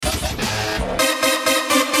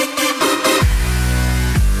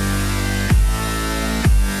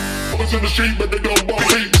on the street, but they don't want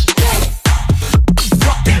me.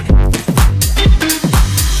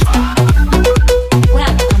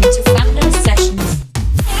 Welcome to Thunder Sessions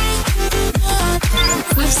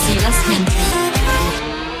with Silas Hendry.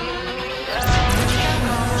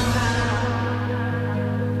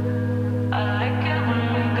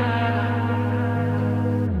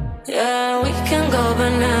 Yeah, we can go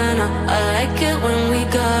banana. I like it when we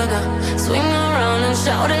gaga. Swing around and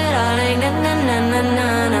shout it out like na na na na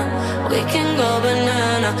na na. We can go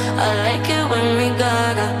banana. I like it when we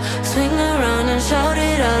gaga. Swing around and shout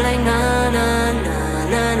it out like na na na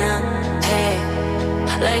na na. Hey,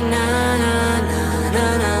 like na na na na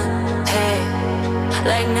na. Hey,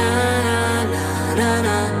 like na na na na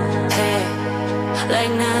na. Hey,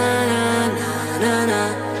 like na na na na na.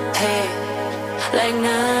 Hey, like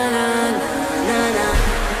na na na na na.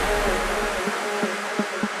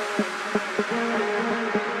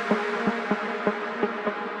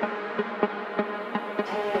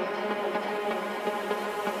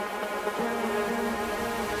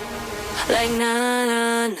 Like na na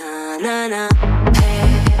na na na. Hey.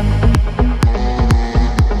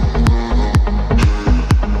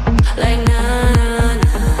 Like na na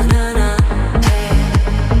na na na. Hey.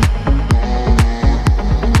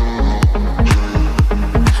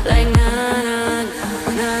 Like na na na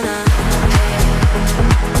na na. Hey.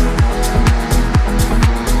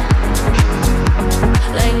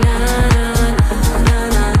 Like na na na na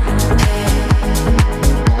na. Hey.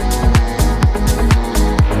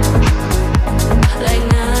 Like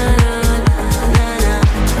na na na na.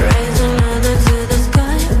 Raise another to the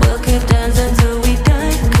sky. We'll keep dancing till we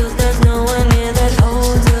die. 'Cause there's no one here that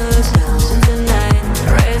holds us down tonight.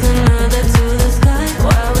 Raise another to the sky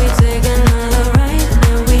while we take another ride.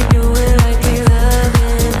 And we do it like we love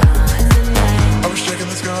it tonight. I was checking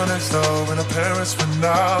this girl next door in her parents for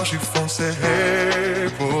now. She phone said, hey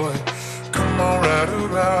boy, come on right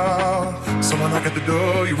around. Someone knocked at the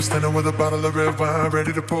door. You were standing with a bottle of red wine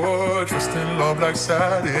ready to pour. Dressed in long black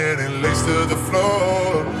satin and lace to the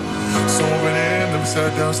floor. Someone went in, then we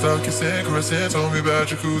sat down, started kissing, caressing. Told me about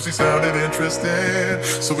jacuzzi, sounded interesting.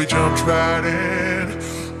 So we jumped right in.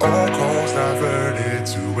 All calls diverted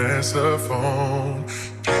to answer phone.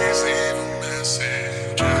 Please leave a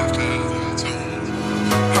message after the tone.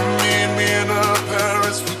 I mean, me and her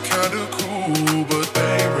parents were kinda cool, but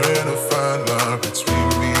they ran a fine line between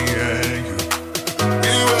me and you.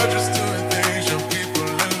 We were just doing things young people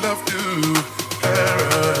in love do.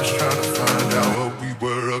 Parents trying to find out what we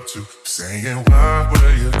were up to. Saying, why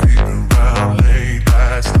were you creeping around late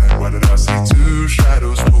last night? Why did I see two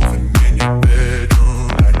shadows moving in your bedroom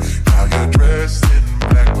light? Now you're dressed in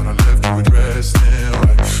black when I left you were dressed in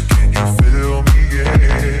white. Can you feel me? Yeah.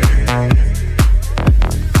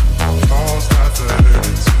 Calls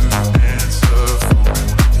diverted to answer phone.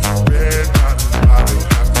 Red bottle, bottle,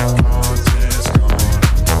 half the contents gone.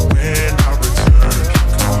 When I return,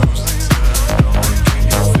 close the turn on. Can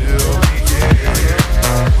you feel me? Yeah.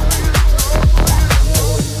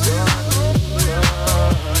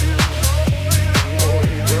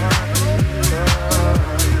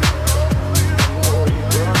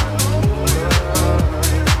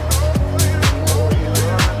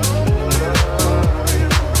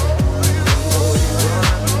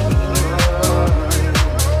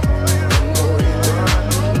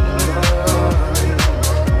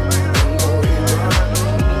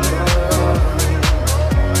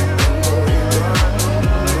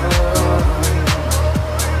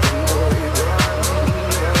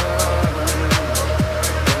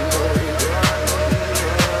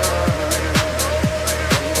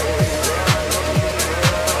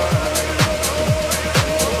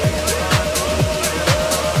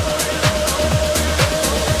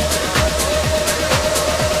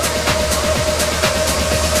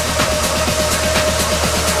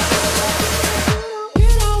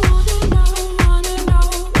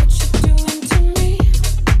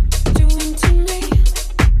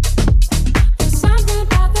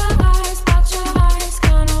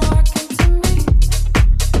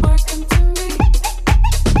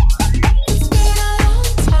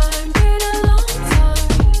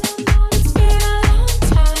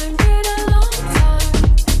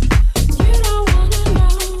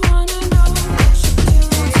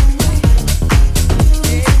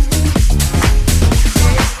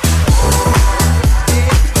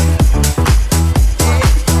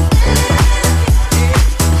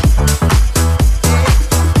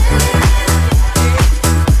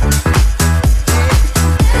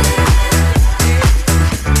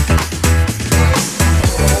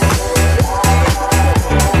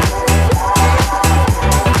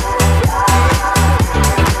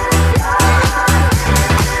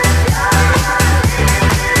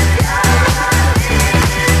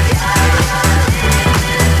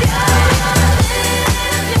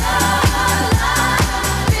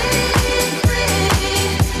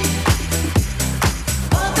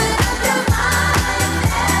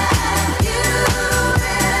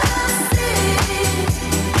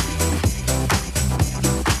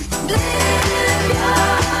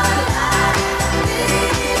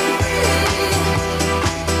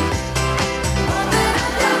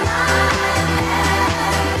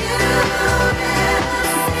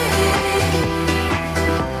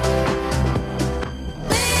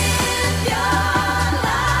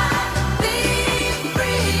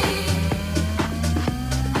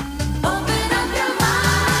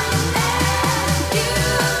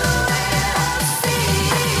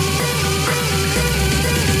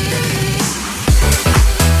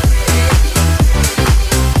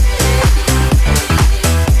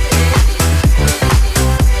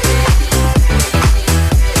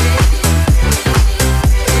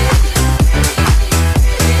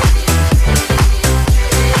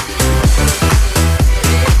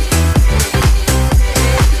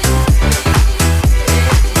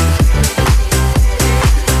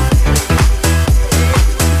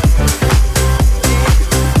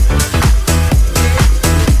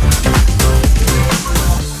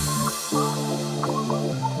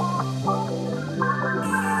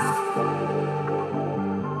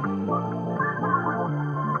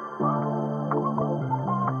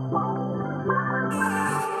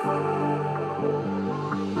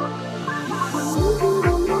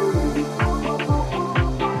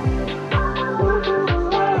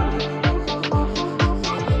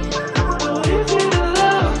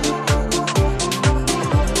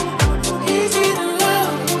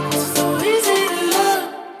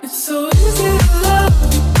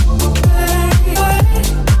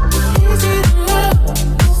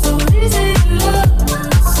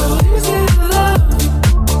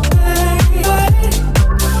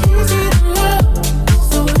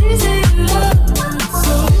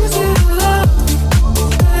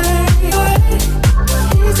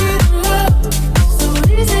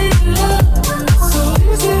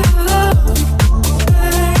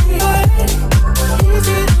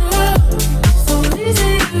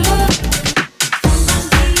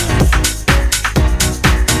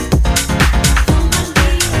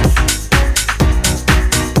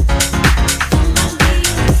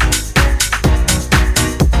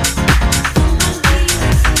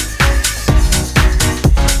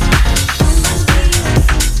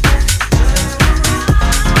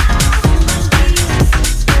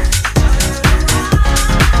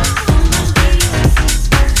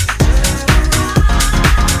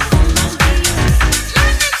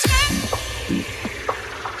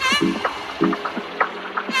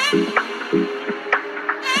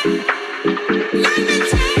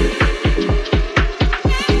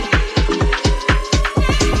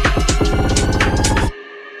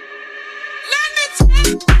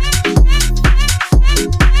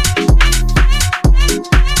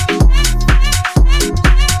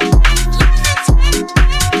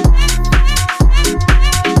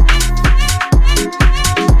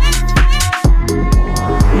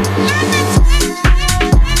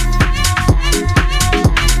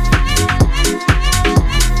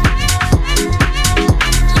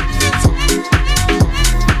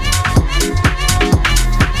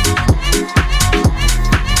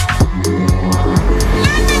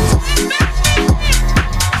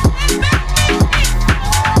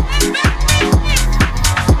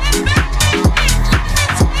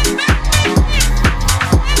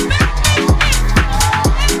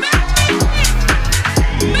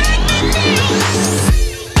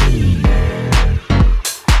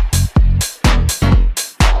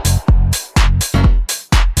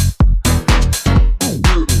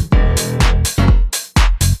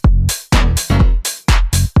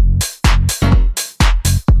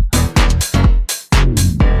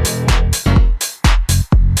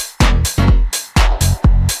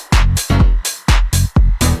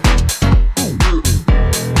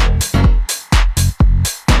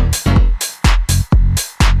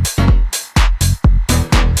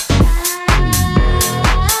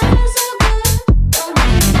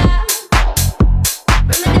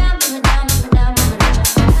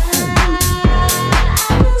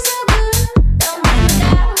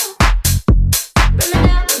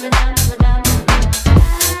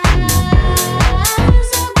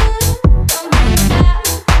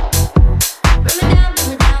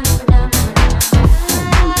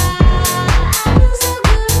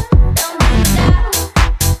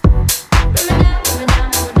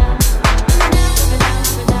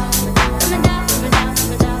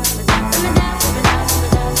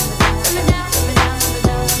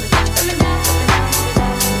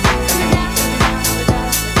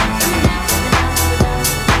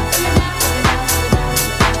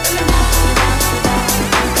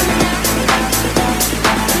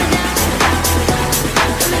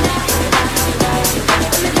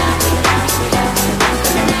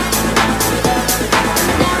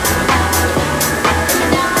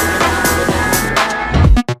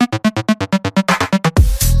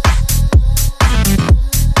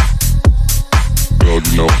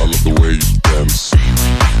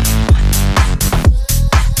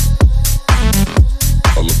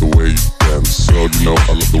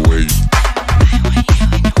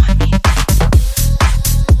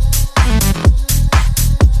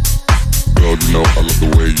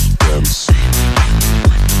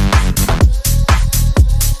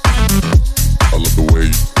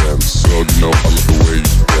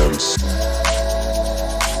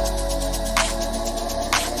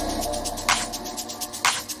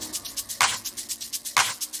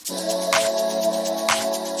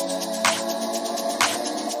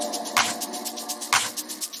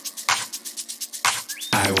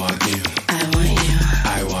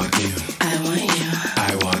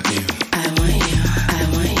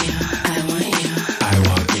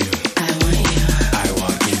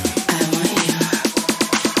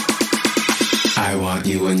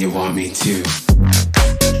 you want me to.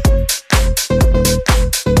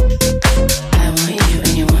 I want you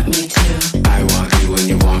and you want me to. I want you when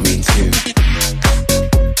you want me to.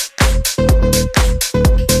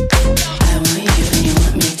 I want you and you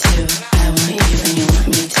want me to. I want you and you want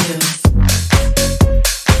me to.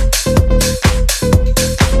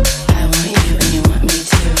 I want you and you want me to. I want you when you want me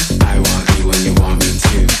to. I want you and you want me to. I want you and you want me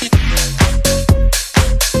to.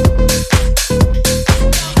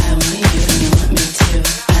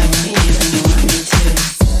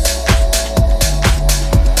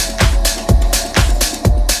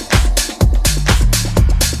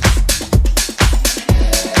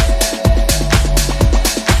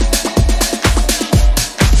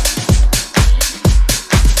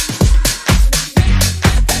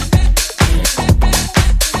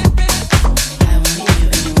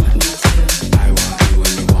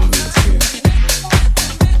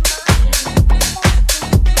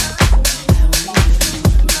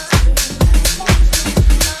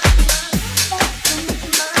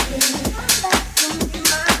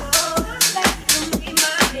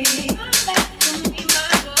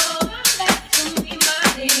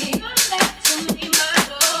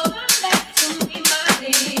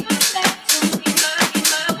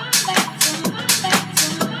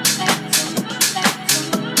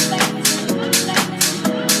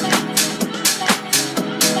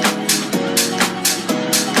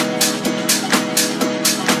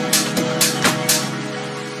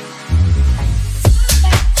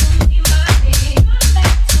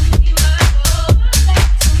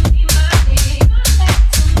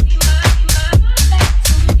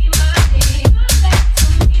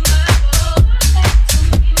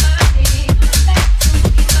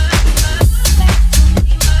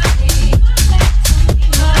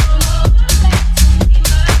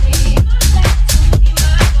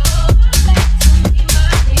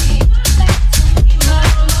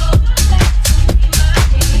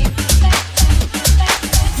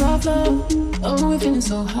 Oh, we're feeling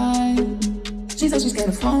so high. She said she's scared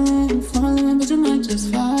of falling, falling, but you might just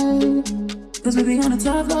fly. Cause we be on the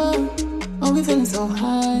top floor. Oh, we're feeling so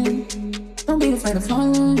high. Don't be afraid of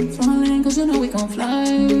falling, falling, cause you know we gon'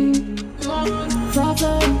 fly. Top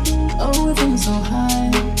floor. Oh, we're feeling so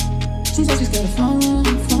high. She said she's scared of falling,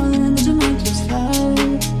 falling, but you might just fly.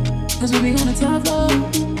 Cause we be on the top floor.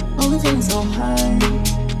 Oh, we're feeling so high.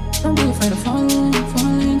 Don't be afraid of falling,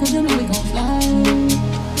 falling, cause you know we gon' fly.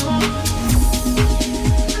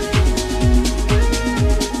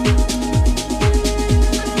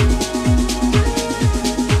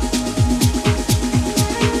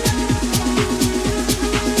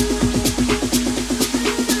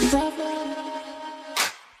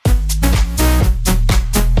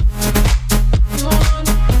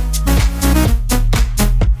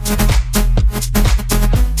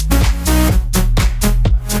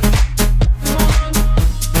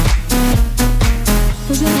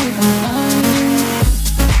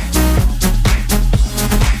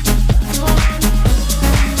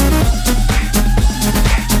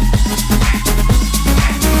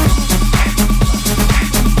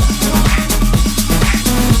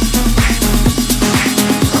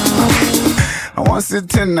 Sit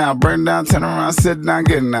 10 now, burn down, turn around, sit down,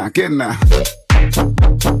 get now, get now.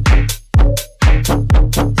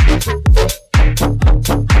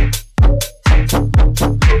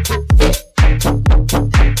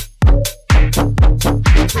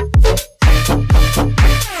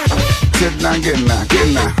 Sit down, get now, get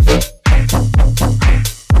now.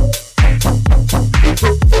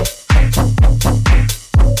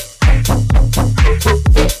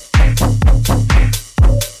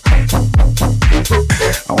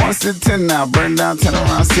 Sit 10 now, burn down, turn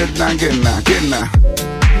around, sit down, get now, get now.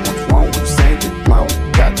 What's wrong with you, say it, mama,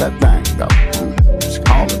 got that thing, go. Just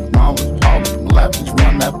call it, mama, all from the left, just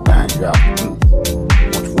run that thing, go.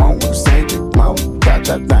 What's wrong with you, say it, mama, got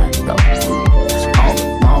that thing, go. Just call it,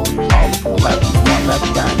 mama, all from the left, just run that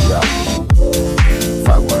thing, go.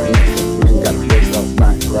 Fuck with a nigga, we ain't got a bitch off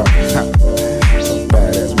thing, bro. Some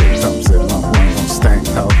badass bitch, I'm sitting on one, gon' stank,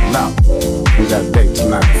 ho. Now, we got a date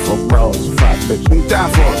tonight for bros, 5 bitches, we down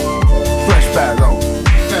for it. Fresh bag on.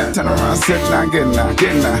 Yeah. Turn around, sit down, get now,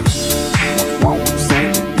 get now. Won't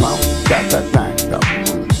sing, mama, got that thing, go.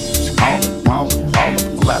 Just call it, mama, all of the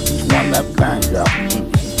left, just run that thing, go.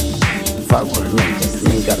 Fuck with a nigga,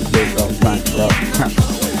 you ain't got a big old thing, bro.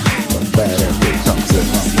 But badass bitch, I'm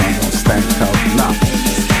sitting on one, gon' stank, ho. Nah.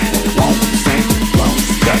 Won't sing, mama,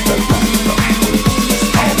 got that thing, go.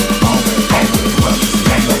 All of the left, just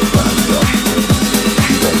run that thing, go.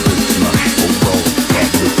 You got a bitch tonight, for bros, 5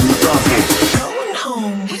 bitches, we down for it. Going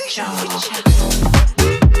home with y'all.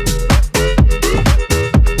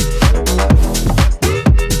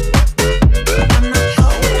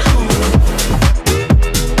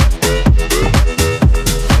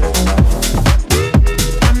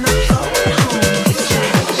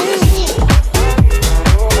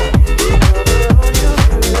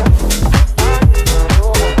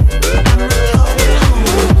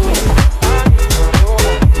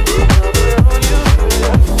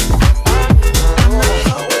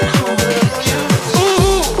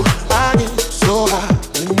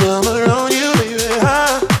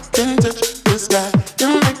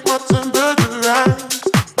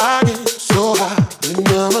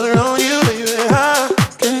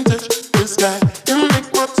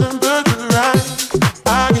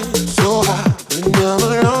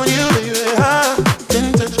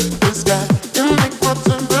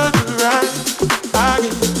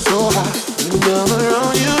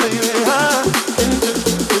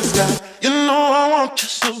 want you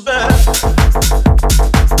so bad.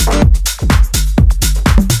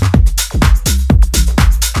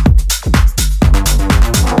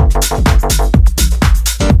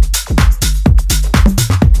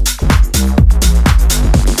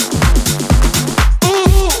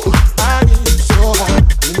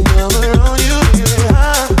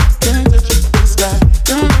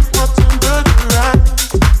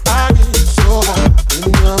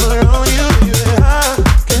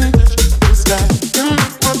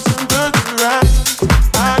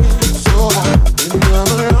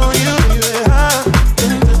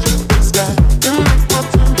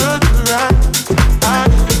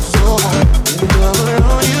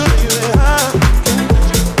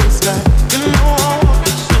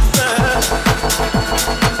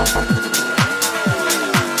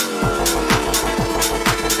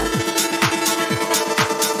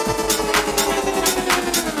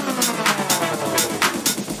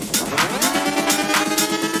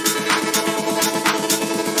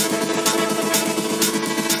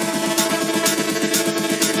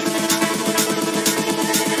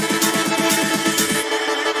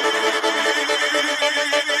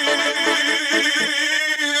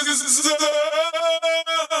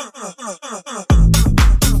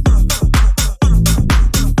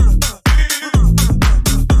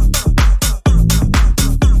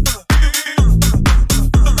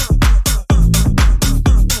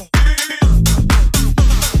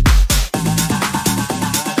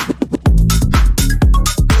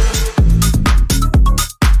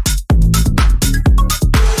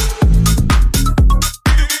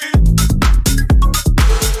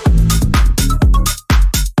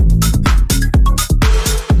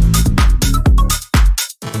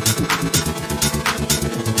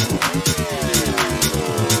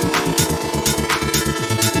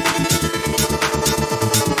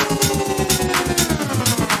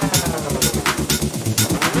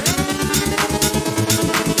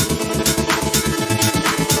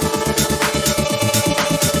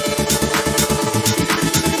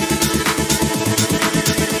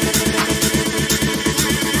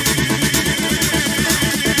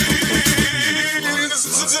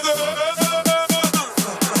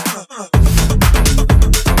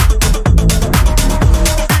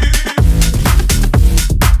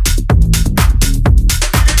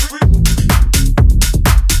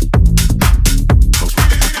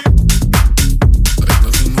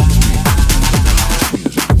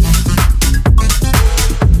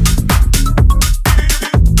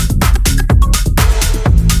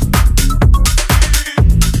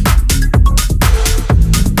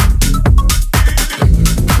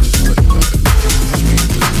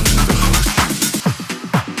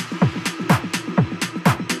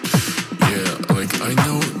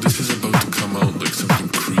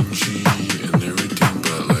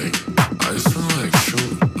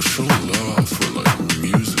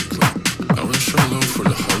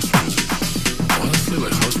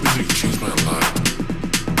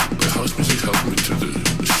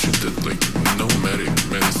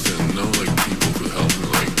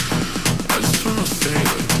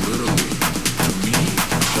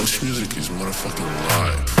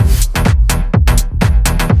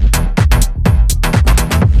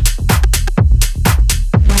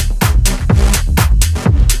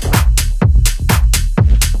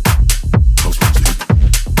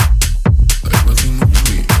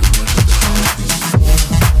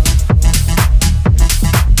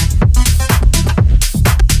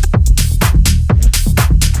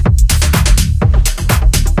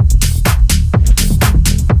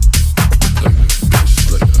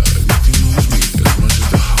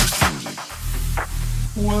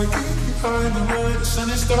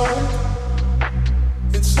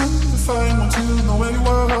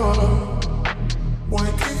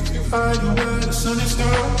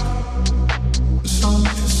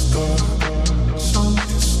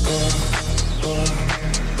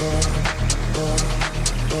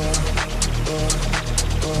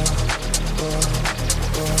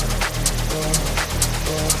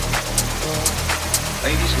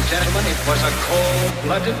 Ladies and gentlemen, it was a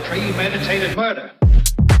cold-blooded, premeditated murder.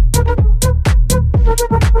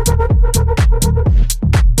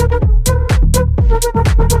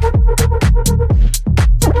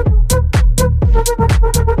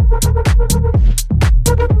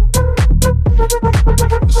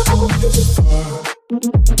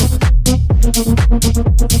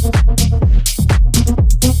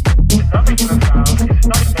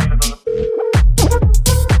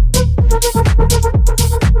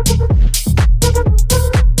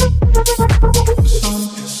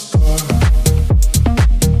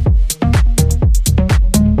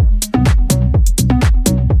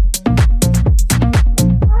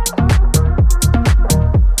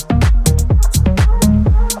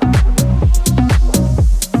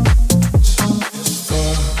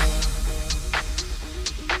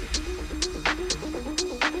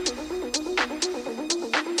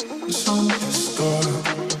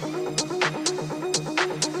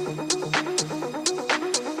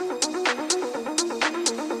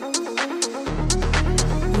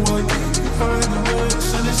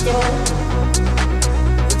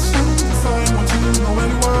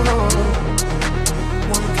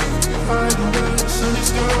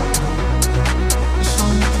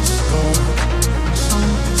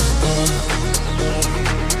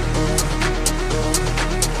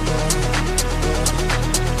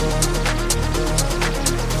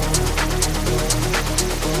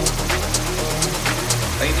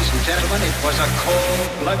 Ladies and gentlemen, it was a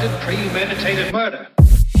cold-blooded, premeditated murder.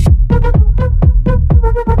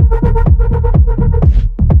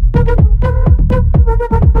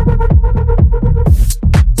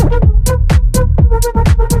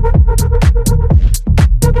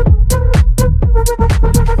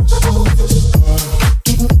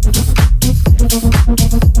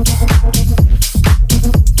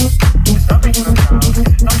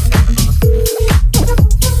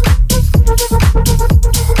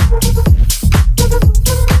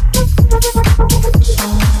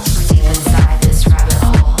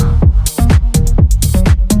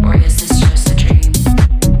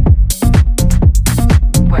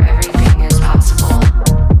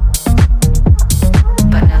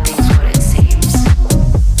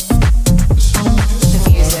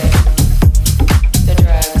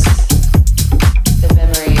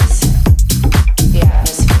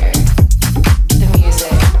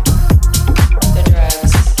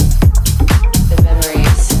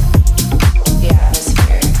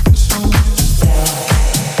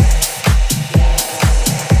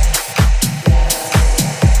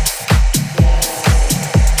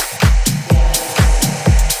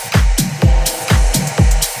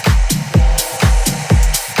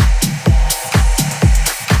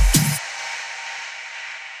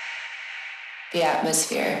 The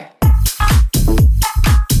atmosphere.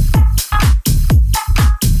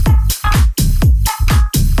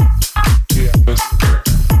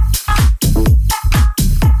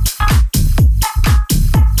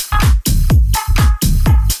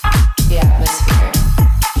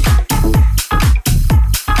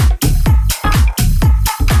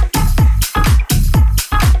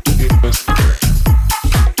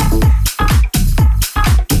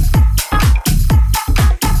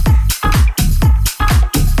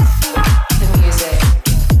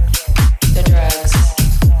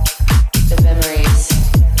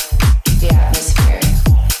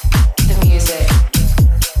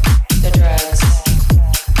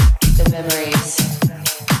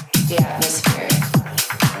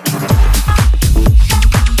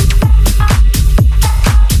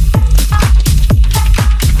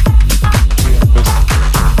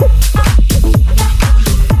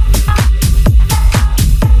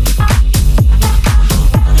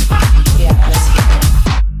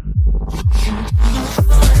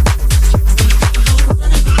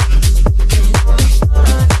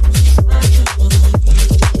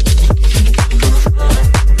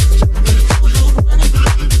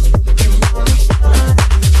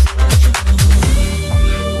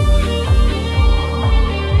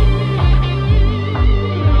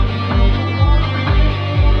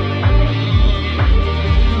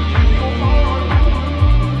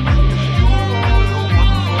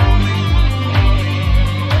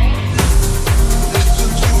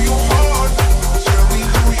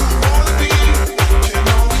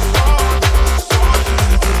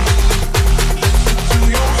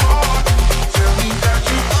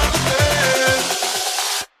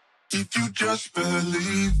 Just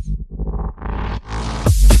believe.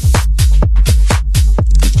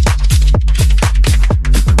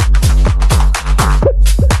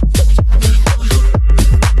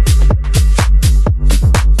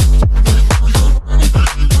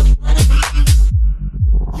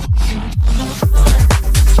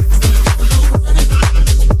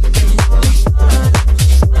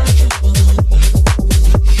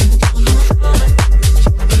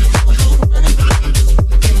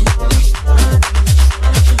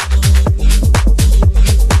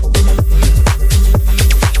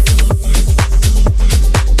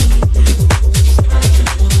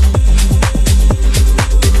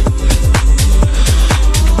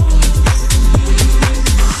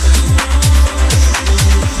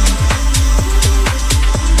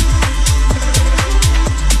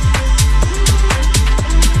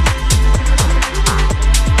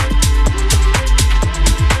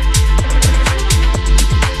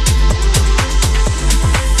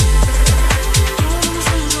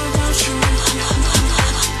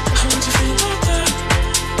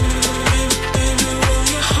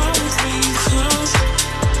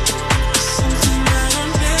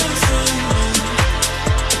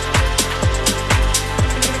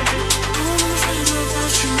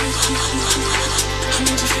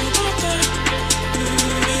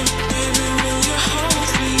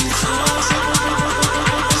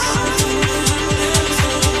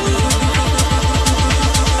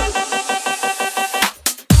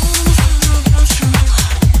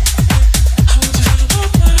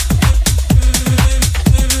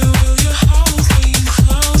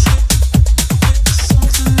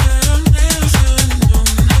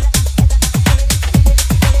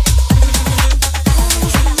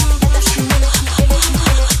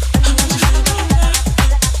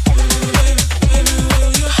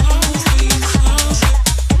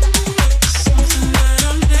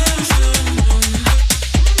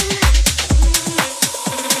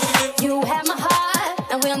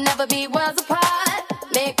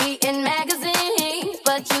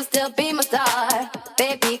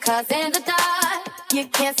 'cause in the dark you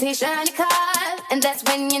can't see shiny cars, and that's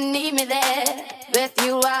when you need me there. With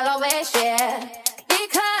you I'll always share,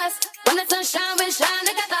 because when the sunshine we shine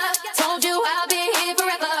together. Told you I'll be here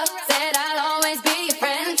forever, said I'll always be your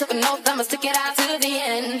friend. Took an oath, I'ma stick it out to the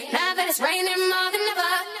end. Now that it's raining more than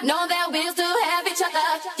ever, know that we'll still have each other.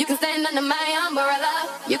 You can stand under my umbrella,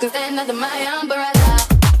 you can stand under my umbrella.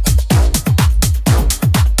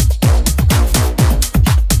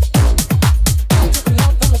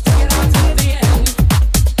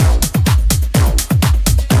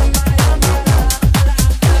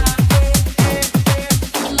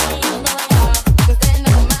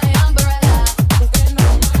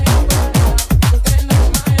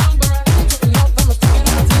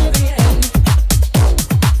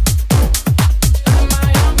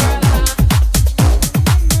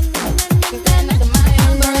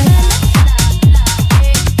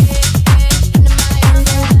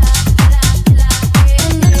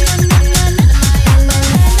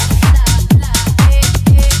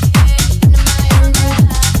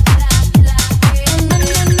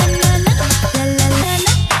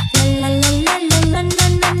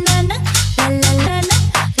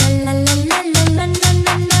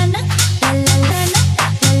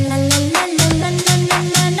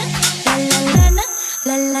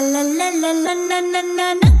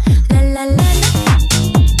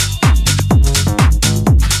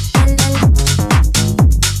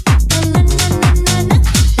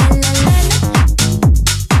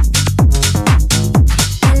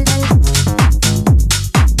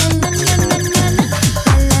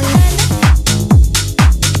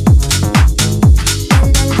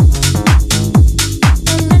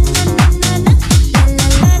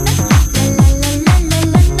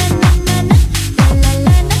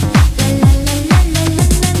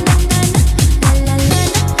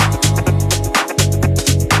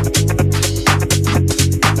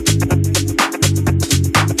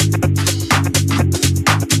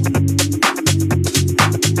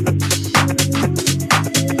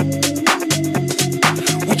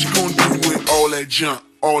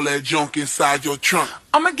 All that junk inside your trunk.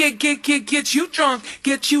 I'ma get you drunk,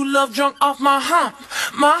 get you love drunk off my hump,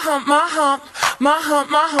 my hump, my hump, my hump,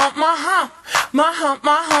 my hump, my hump, my hump,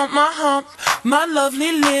 my hump, my hump, my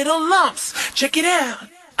lovely little lumps. Check it out.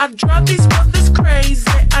 I drive these brothers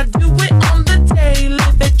crazy. I do it on the daily.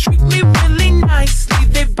 They treat me really nicely.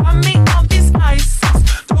 They buy me all these ices,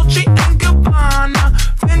 Dolce and Gabbana,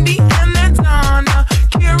 Fendi and Madonna.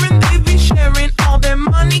 Karen, they be sharing all their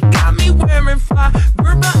money. Got me wearing fly.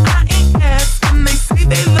 But I ain't asking. They say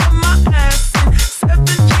they love my ass. And 7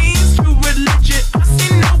 jeans, true religion. I say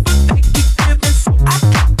no, but they keep giving. So I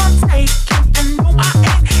keep on taking. And no, I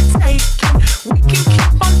ain't taking. We can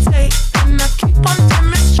keep on taking. I keep on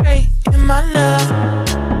demonstrating my love.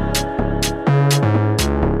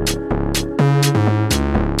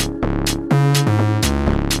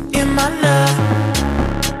 In my love.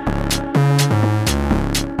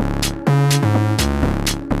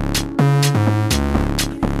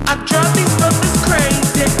 I drive these brothers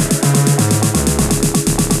crazy.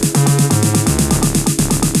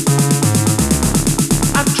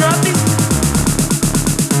 I drive these.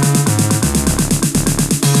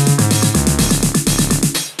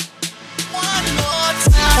 One more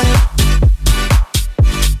time.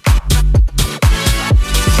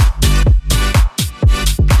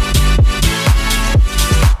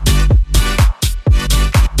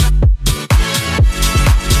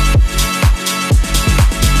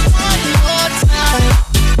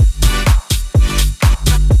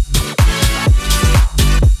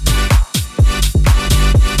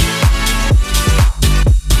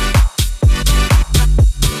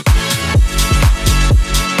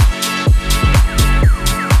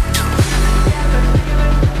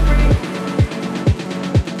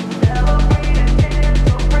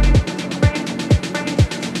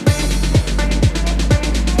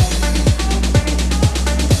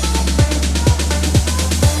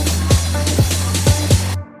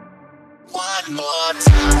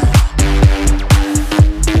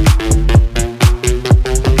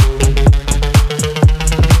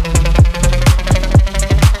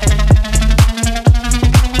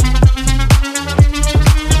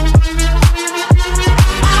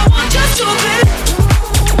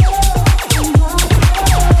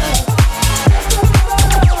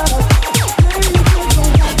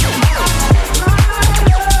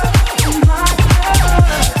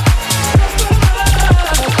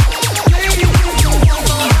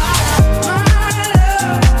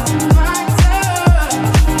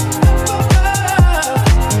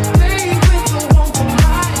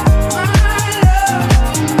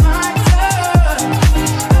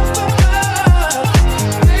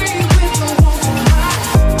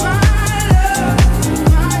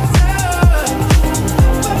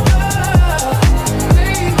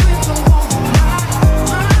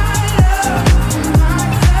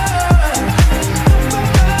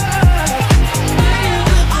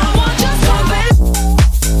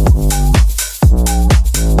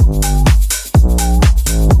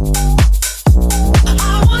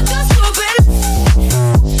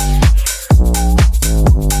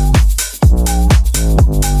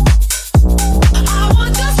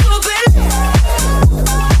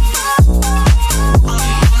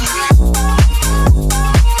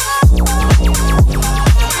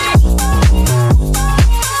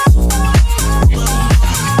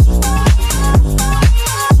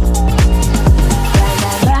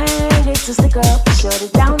 a stick up. Shut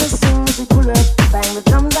it down as soon as we pull up. Bang the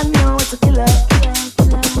drums, I know it's a killer.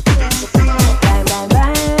 Bang, bang,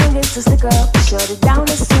 bang, it's a stick up. Shut it down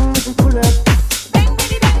as soon as we pull up. Bang,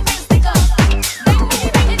 baby, bang, bang, stick up. Bang, baby,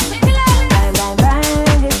 bang, it's a killer. Bang, bang,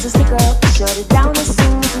 bang, it's a stick up. Shut it down as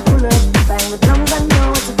soon as we pull up. Bang the drums, I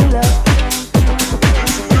know it's a killer.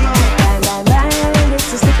 Bang, bang, bang,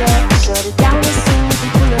 it's a stick up. Shut it down as soon as we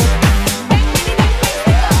pull up.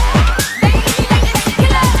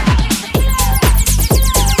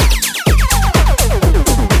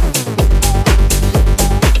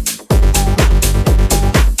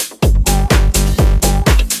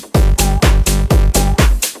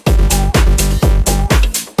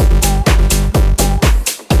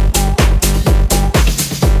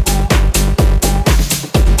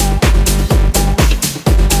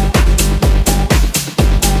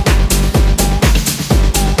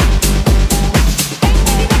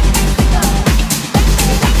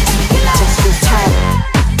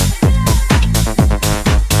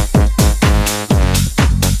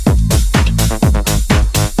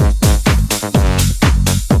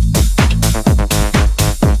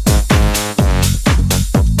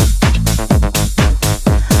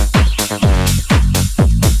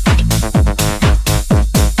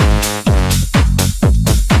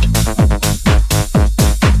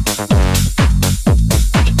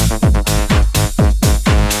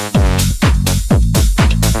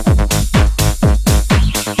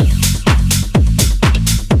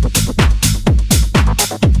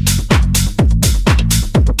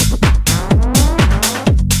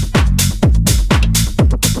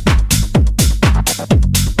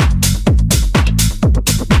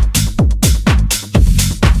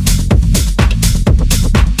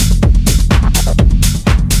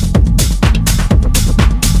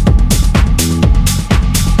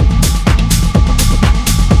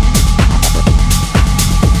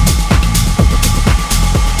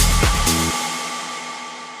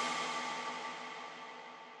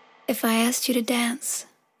 If I asked you to dance,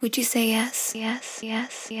 would you say yes? Yes,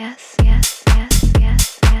 yes, yes, yes, yes,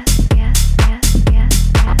 yes, yes, yes, yes, yes,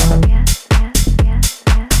 yes, yes, yes,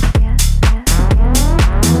 yes,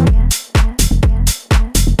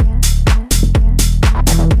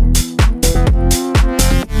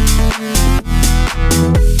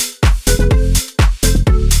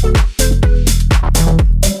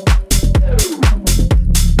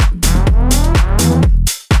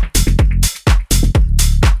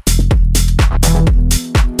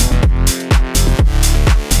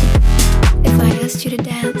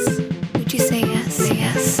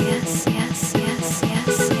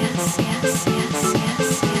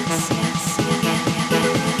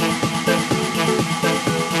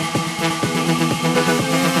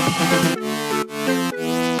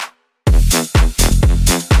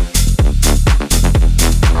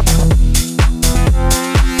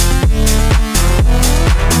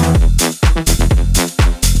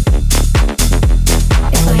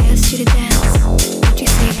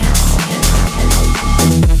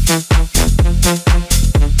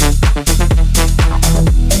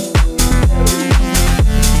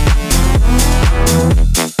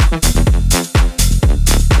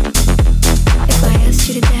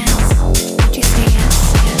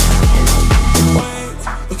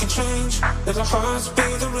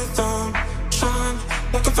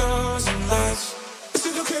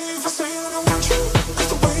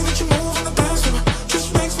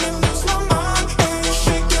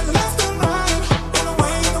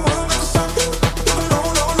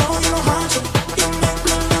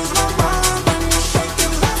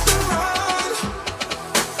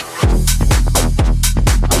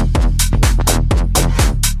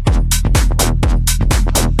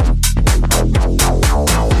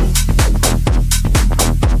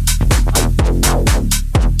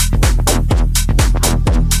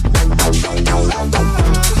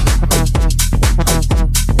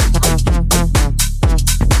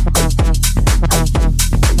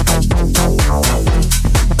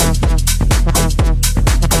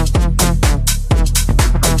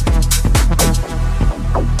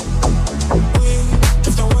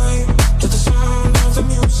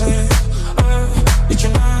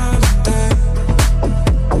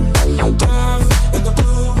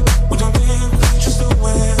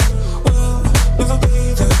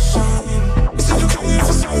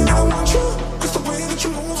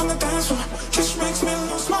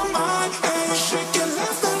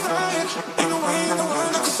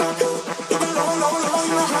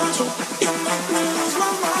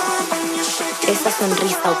 Esa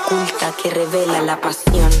sonrisa oculta que revela la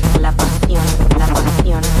pasión, la pasión, la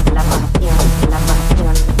pasión, la pasión, la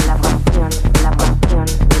pasión, la pasión, la pasión, la pasión,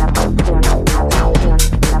 la pasión, la pasión,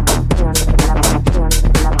 la pasión.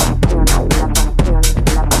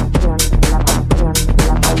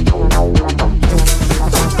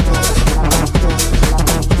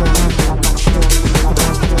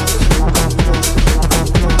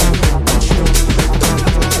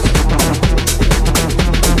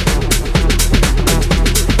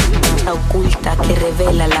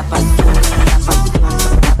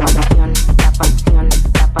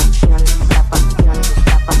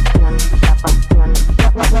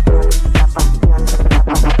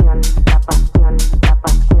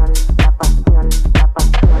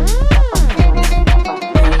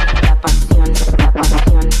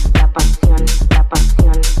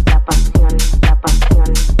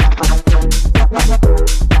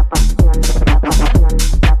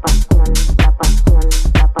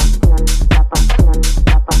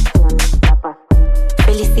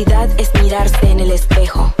 Felicidad es mirarse en el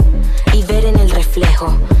espejo y ver en el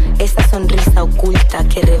reflejo esa sonrisa oculta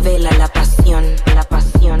que revela la pasión, la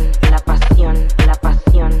pasión, la pasión, la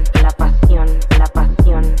pasión, la pasión, la pasión, la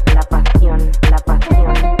pasión, la pasión, la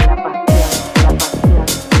pasión, la pasión, la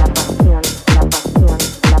pasión,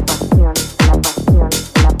 la pasión, la pasión, la pasión,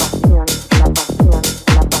 la pasión, la pasión,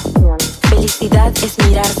 la pasión. Felicidad es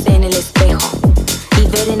mirarse en el espejo y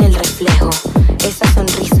ver en el reflejo esa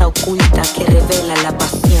sonrisa oculta que revela la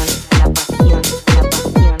pasión, la pasión, la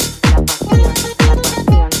pasión, la pasión,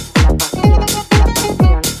 la pasión, la pasión, la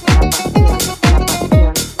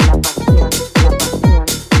pasión,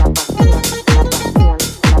 la pasión, la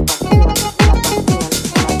pasión, la pasión, la pasión, la pasión, la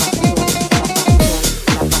pasión, la pasión,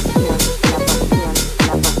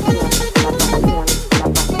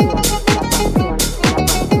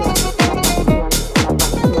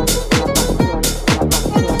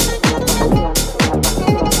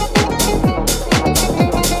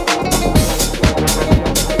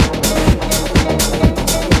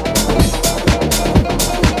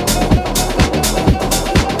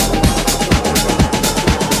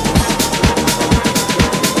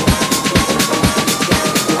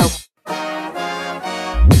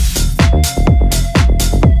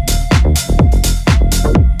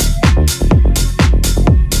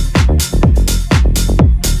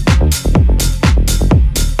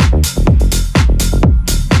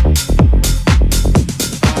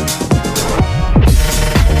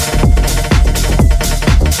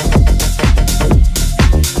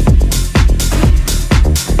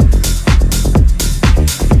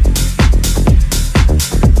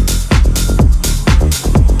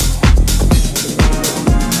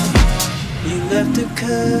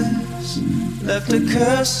 left a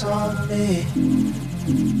curse on me.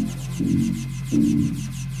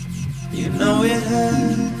 You know it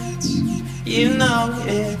hurts, you know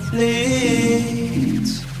it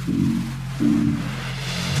bleeds.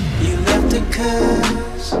 You left a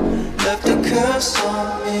curse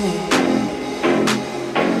on me.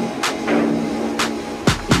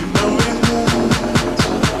 You know it hurts,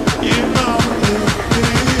 you know it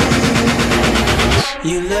bleeds.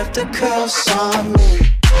 You left a curse on me.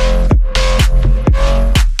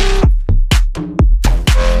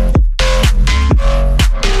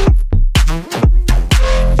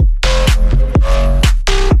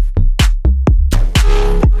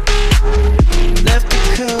 Left a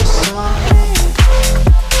curse on me.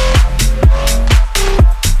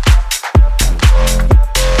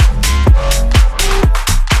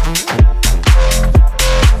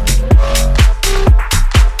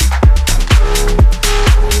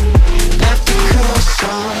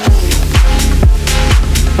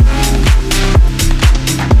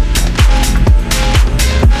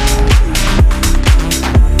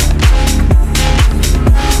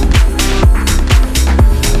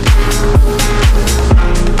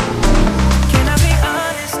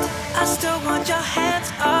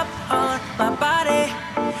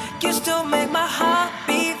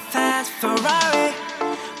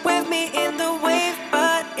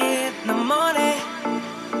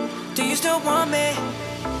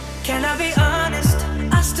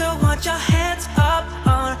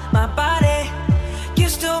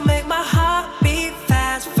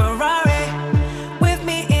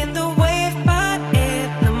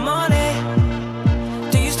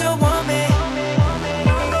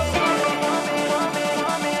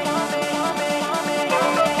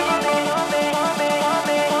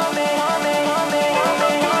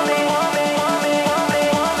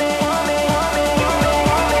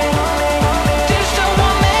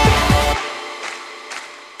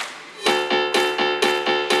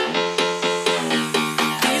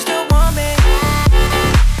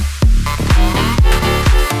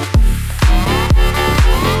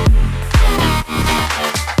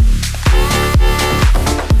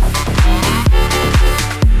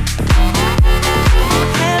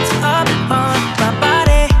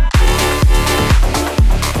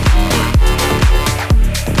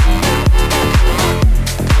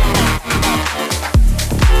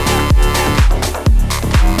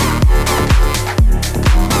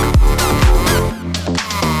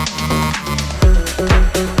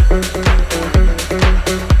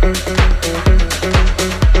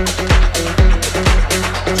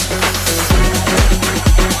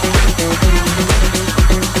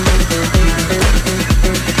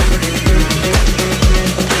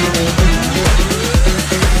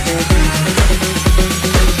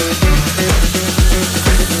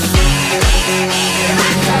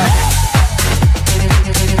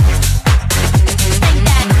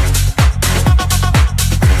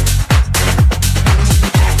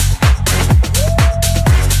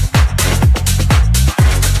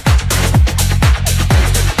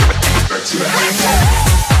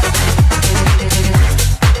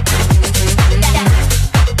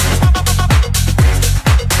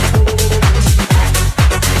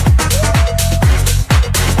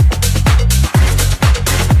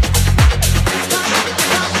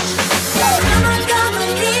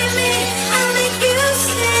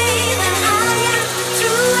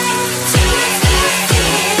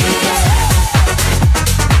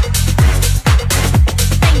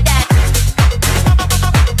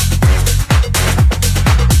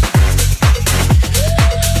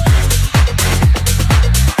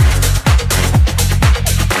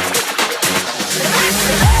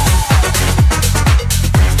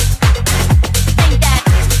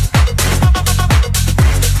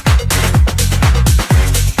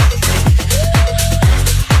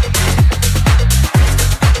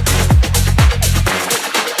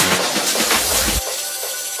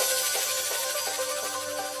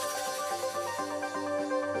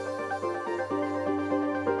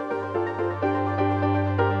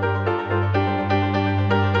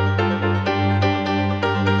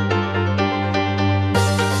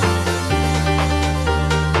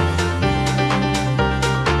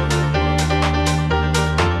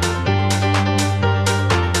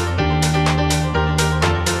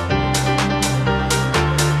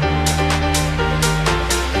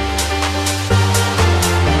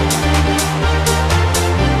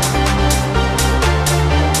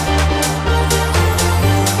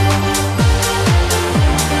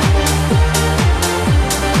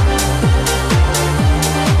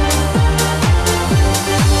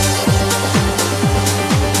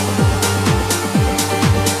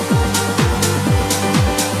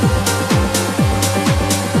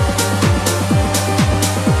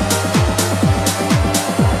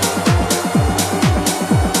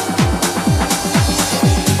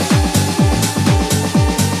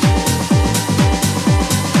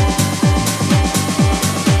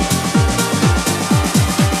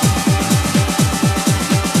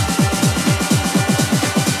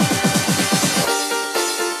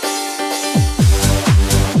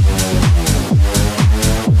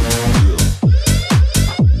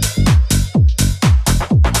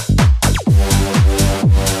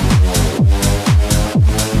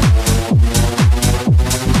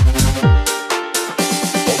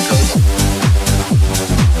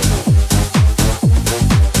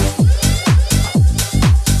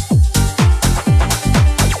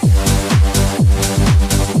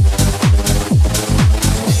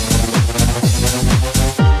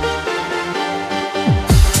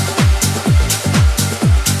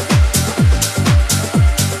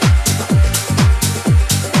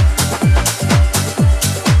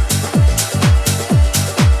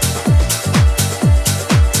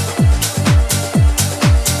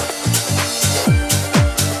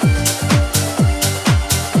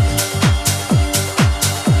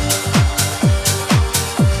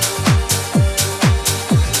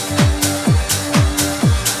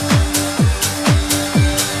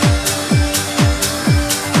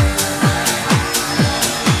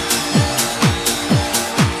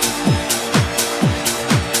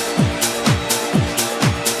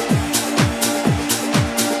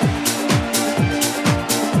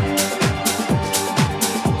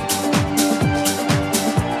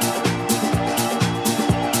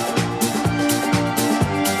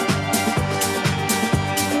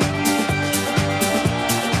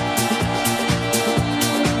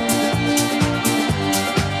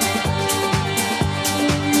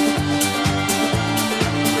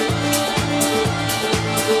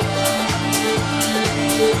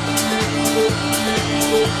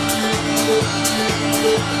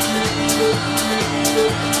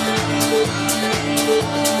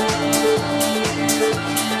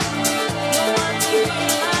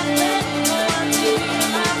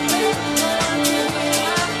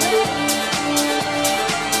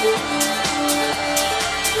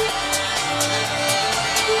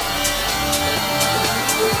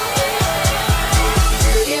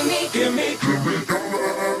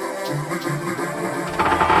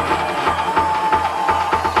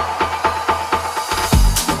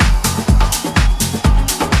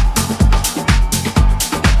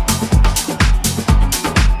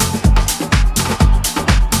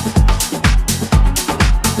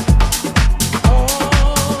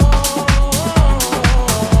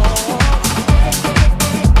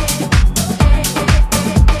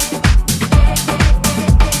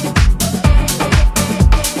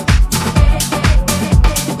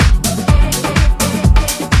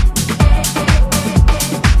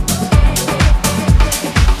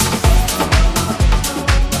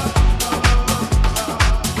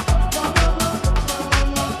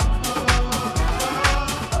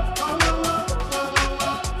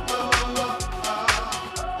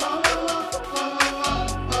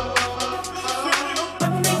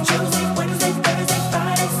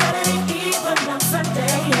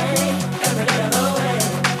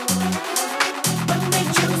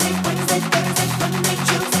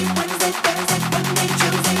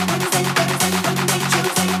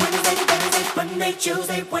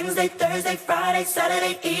 Wednesday, Thursday, Friday,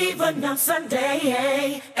 Saturday, even on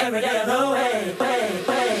Sunday. Every day of the way.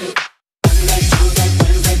 Monday, Tuesday,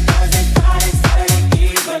 Wednesday, Thursday, Friday,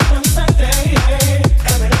 Saturday, even on Sunday.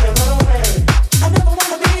 Every day of the way. I never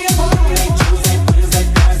wanna be a Monday, Tuesday, Wednesday,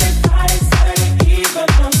 Thursday, Friday, Saturday,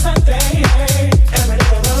 even on Sunday. Every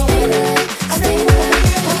day of the way. I never wanna be a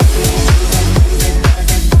Monday, Tuesday, Wednesday,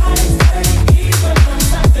 Thursday, Friday, Saturday, even on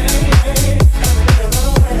Sunday. Every day of the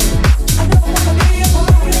way. I never wanna be a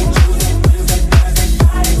Monday, Tuesday, Wednesday, Thursday,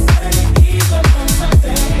 Friday, Saturday, even on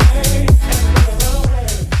Sunday. Every day of the way.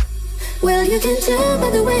 Well, you can tell by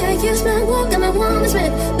the way I use my walk and my warm with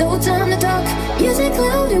no time to talk. Music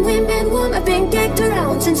loud and wind been warm. I've been kicked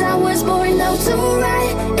around since I was born. Now it's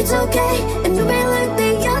alright, it's okay. And you may look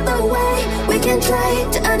the other way. We can try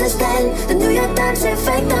to understand the New York Times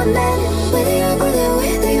effect on men. Whether you're brother,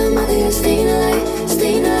 whether your mother, you're staying alive,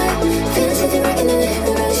 staying alive. Feel the city rocking in it,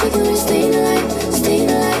 the rally shaking, we're staying alive, staying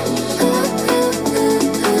alive.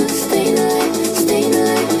 Staying alive, staying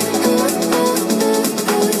alive.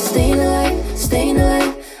 Staying alive, staying alive.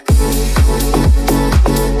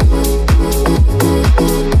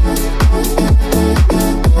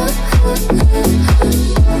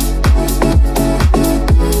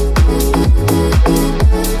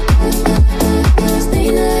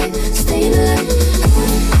 Staying alive, staying alive.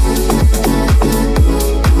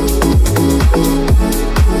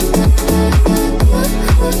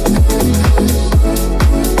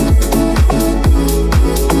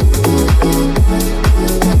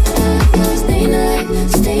 Staying alive,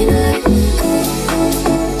 staying alive.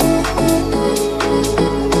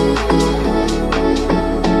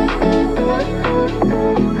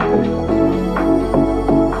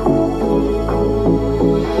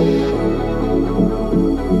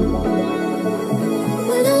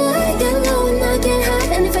 When I get low and I get high,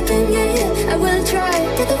 and if I can get it, I will try.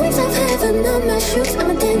 Got the wings of heaven on my shoes, I'm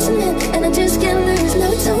a dancing man, and I just can't lose.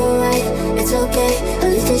 No, it's alright, it's okay. At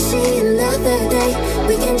least I see another day.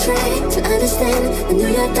 We can try to understand the New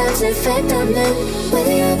York Times effect on men.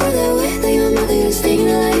 Whether you're a brother, whether you're a mother, you're staying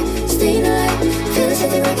alive, staying alive. Feel the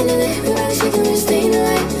city rocking in it, everybody shaking, we're staying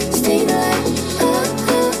alive, staying alive.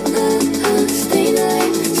 Staying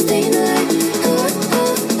alive, staying alive.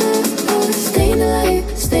 Staying alive,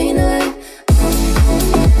 staying alive.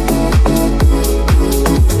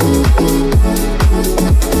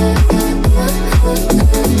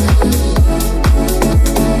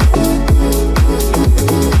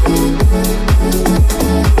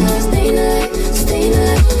 Staying alive, staying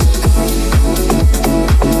alive.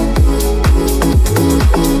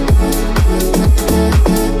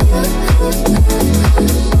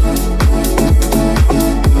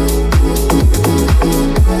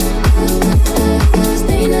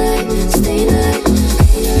 Staying alive, staying alive.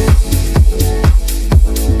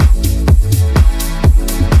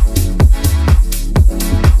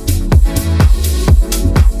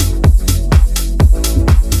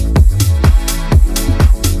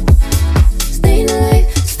 Staying alive,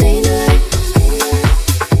 staying alive.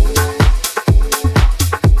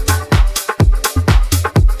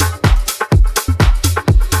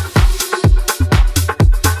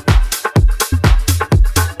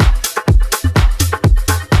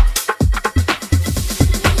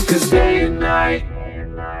 Cause day and night,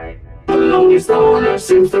 the lonely stoner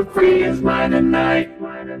seems to free his mind at night.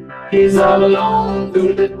 He's all alone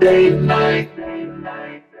through the day and night.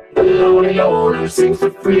 The lonely loner seems to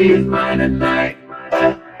free his mind at night.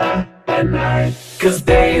 At night. Cause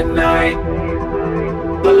day and night,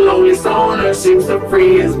 the lonely stoner seems to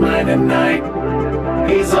free his mind at night.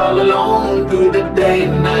 He's all alone through the day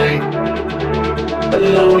and night. The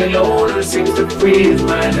lonely loner seems to free his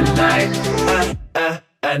mind at night.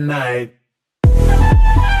 At night.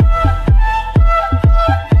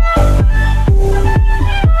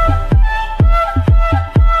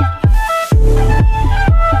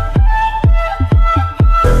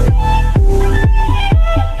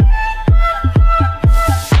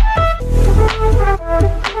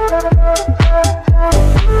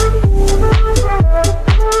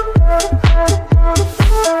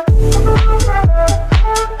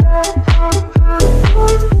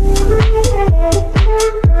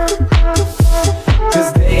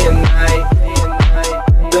 Cause day and night,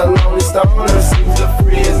 the lonely stoner seems to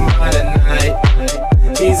free his mind at night.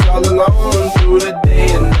 He's all alone through the day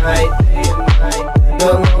and night.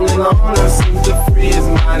 The lonely loner seems to free his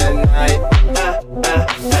mind at night.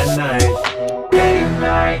 At night. Day and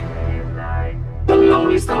night, the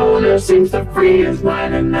lonely stoner seems to free his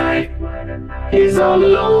mind at night. He's all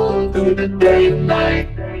alone through the day and night.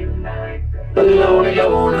 The lonely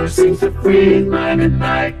loner seems to free his mind at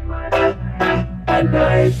night. At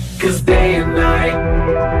night. Cause day and night,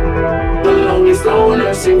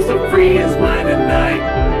 stoner seems to free his mind at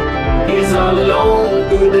night. He's all alone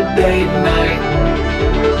through the day and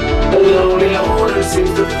night. The lonely loner seems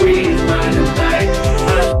to free his mind at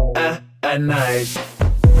night. At night.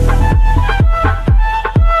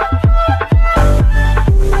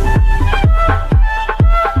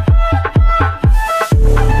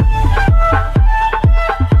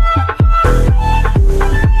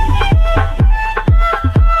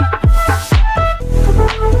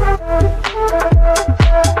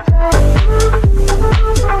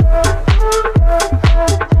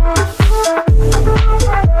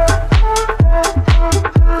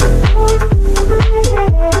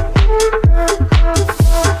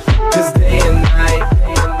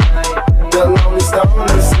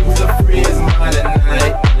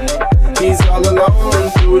 He's all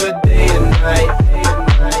alone through the day and night.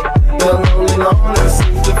 The lonely loner